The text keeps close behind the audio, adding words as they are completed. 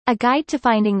A guide to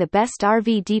finding the best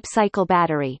RV deep cycle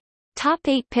battery. Top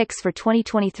 8 picks for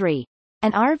 2023.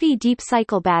 An RV deep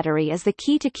cycle battery is the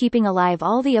key to keeping alive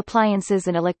all the appliances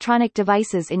and electronic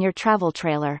devices in your travel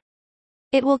trailer.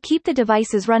 It will keep the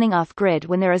devices running off-grid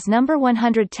when there is No.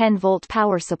 110-volt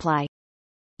power supply.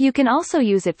 You can also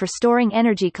use it for storing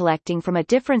energy collecting from a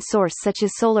different source such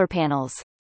as solar panels.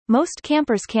 Most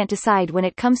campers can't decide when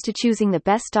it comes to choosing the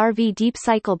best RV deep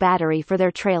cycle battery for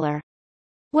their trailer.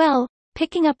 Well,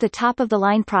 picking up the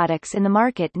top-of-the-line products in the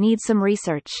market needs some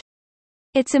research.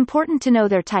 It's important to know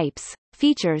their types,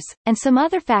 features, and some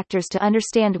other factors to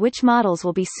understand which models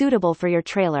will be suitable for your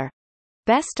trailer.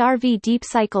 Best RV deep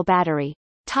cycle battery.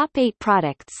 Top 8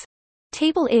 products.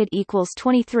 Table ID equals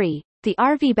 23. The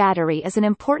RV battery is an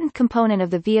important component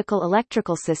of the vehicle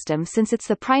electrical system since it's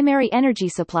the primary energy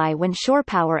supply when shore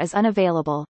power is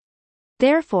unavailable.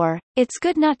 Therefore, it's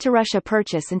good not to rush a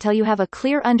purchase until you have a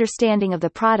clear understanding of the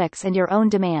products and your own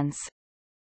demands.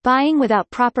 Buying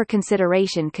without proper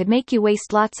consideration could make you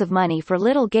waste lots of money for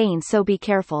little gain, so be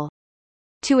careful.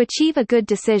 To achieve a good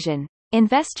decision,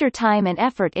 invest your time and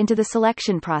effort into the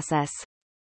selection process.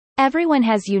 Everyone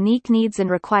has unique needs and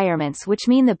requirements, which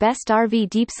mean the best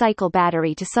RV deep cycle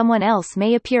battery to someone else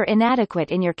may appear inadequate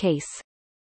in your case.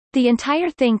 The entire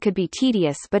thing could be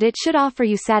tedious, but it should offer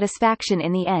you satisfaction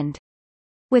in the end.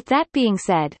 With that being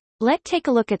said, let's take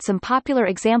a look at some popular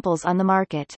examples on the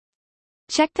market.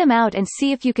 Check them out and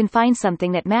see if you can find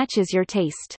something that matches your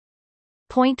taste.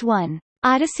 Point 1.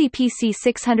 Odyssey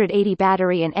PC680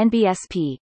 Battery and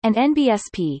NBSP. An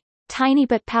NBSP, tiny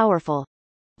but powerful.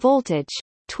 Voltage,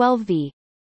 12V.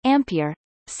 Ampere,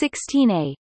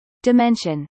 16A.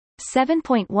 Dimension,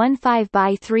 7.15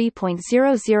 by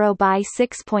 3.00 by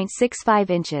 6.65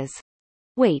 inches.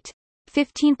 Weight,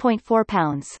 15.4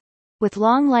 pounds. With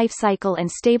long life cycle and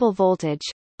stable voltage,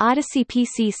 Odyssey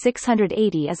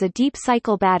PC680 is a deep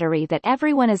cycle battery that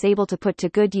everyone is able to put to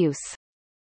good use.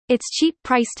 Its cheap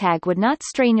price tag would not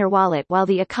strain your wallet, while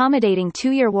the accommodating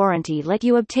 2-year warranty let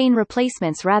you obtain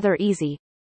replacements rather easy.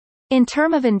 In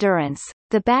terms of endurance,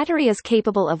 the battery is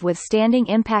capable of withstanding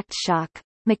impact shock,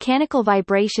 mechanical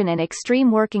vibration and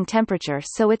extreme working temperature,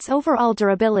 so its overall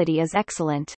durability is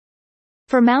excellent.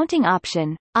 For mounting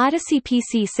option, Odyssey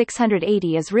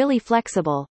PC680 is really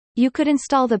flexible. You could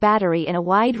install the battery in a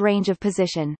wide range of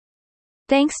position.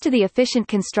 Thanks to the efficient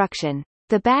construction,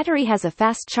 the battery has a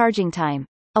fast charging time.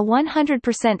 A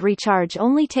 100% recharge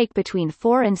only take between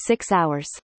 4 and 6 hours.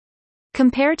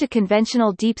 Compared to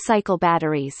conventional deep cycle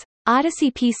batteries,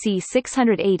 Odyssey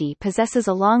PC680 possesses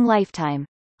a long lifetime,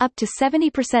 up to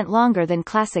 70% longer than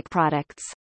classic products.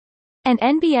 And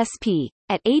NBSP,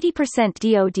 at 80%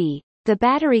 DOD, the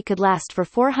battery could last for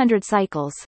 400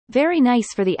 cycles, very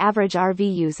nice for the average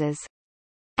RV uses.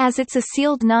 As it's a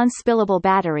sealed non-spillable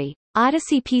battery,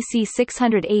 Odyssey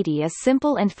PC680 is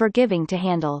simple and forgiving to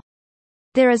handle.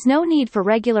 There is no need for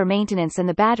regular maintenance and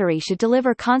the battery should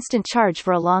deliver constant charge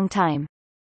for a long time.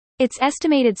 Its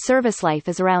estimated service life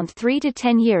is around 3 to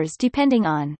 10 years depending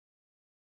on